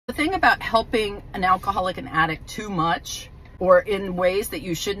thing about helping an alcoholic and addict too much or in ways that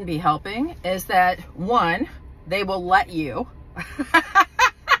you shouldn't be helping is that, one, they will let you,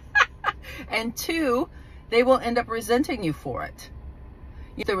 and two, they will end up resenting you for it.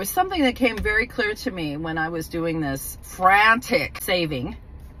 There was something that came very clear to me when I was doing this frantic saving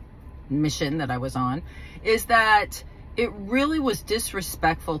mission that I was on, is that it really was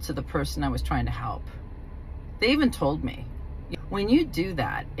disrespectful to the person I was trying to help. They even told me, when you do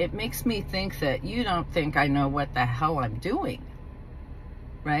that, it makes me think that you don't think I know what the hell I'm doing,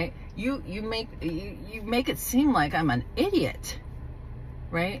 right? You make it seem like I'm an idiot,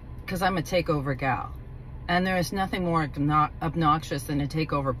 right? Because I'm a takeover gal. And there is nothing more obnoxious than a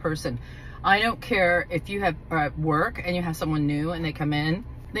takeover person. I don't care if you have at work and you have someone new and they come in,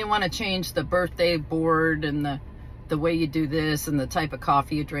 they want to change the birthday board and the way you do this and the type of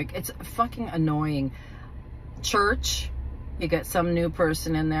coffee you drink. It's fucking annoying. Church, you get some new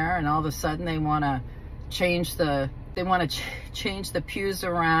person in there and all of a sudden they want to change the pews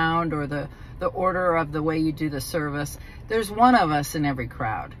around or the order of the way you do the service. There's one of us in every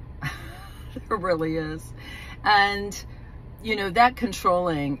crowd. There really is. And, you know, that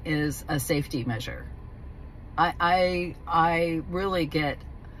controlling is a safety measure. I really get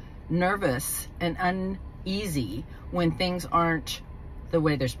nervous and uneasy when things aren't the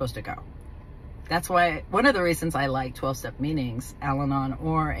way they're supposed to go. That's why one of the reasons I like 12-step meetings, Al-Anon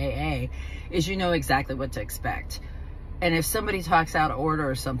or AA, is you know exactly what to expect. And if somebody talks out of order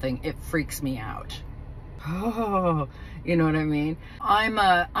or something, it freaks me out. Oh, you know what I mean? I'm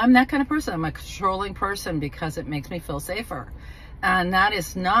that kind of person. I'm a controlling person because it makes me feel safer. And that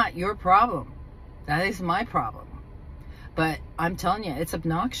is not your problem. That is my problem. But I'm telling you, it's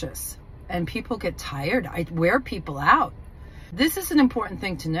obnoxious. And people get tired. I wear people out. This is an important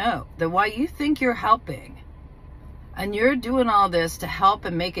thing to know, that while you think you're helping and you're doing all this to help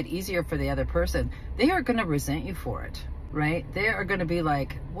and make it easier for the other person, they are going to resent you for it, right? They are going to be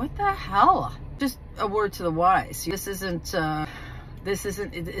like, what the hell? Just a word to the wise. It's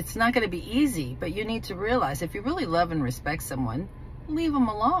not going to be easy, but you need to realize if you really love and respect someone, leave them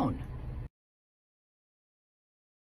alone.